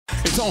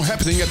It's all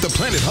happening at the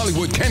Planet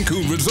Hollywood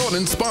Cancun Resort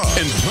and Spa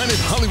and Planet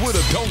Hollywood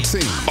Adult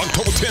Scene,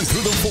 October 10th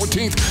through the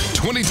 14th,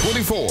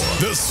 2024.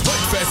 The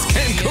Sweatfest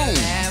Cancun.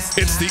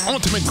 It's the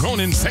ultimate grown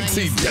and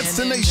sexy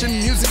destination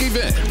music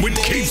event with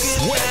Keith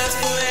Sweat,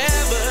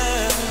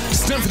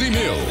 Stephanie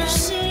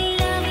Mills,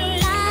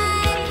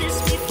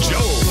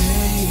 Joe,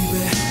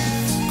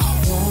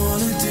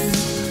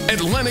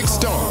 Atlantic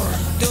Star,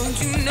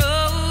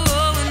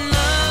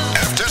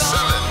 After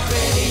 7,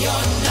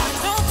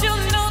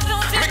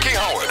 Mickey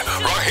Howard,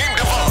 Raheem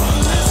Devon,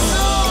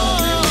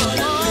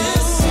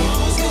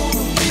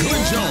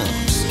 Glenn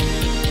Jones.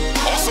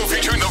 Also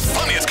featuring the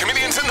funniest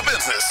comedians in the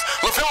business: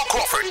 LaVelle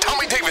Crawford,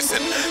 Tommy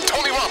Davidson,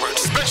 Tony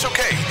Roberts, Special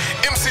K,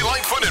 MC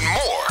Lightfoot, and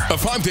more. A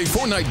 5-day,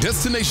 4-night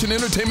destination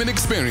entertainment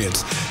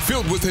experience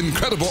filled with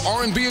incredible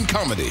R&B and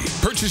comedy.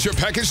 Purchase your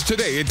package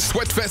today at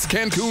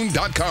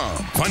sweatfestcancun.com.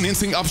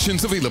 Financing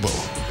options available.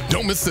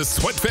 Don't miss the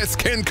Sweatfest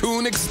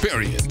Cancun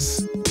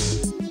experience.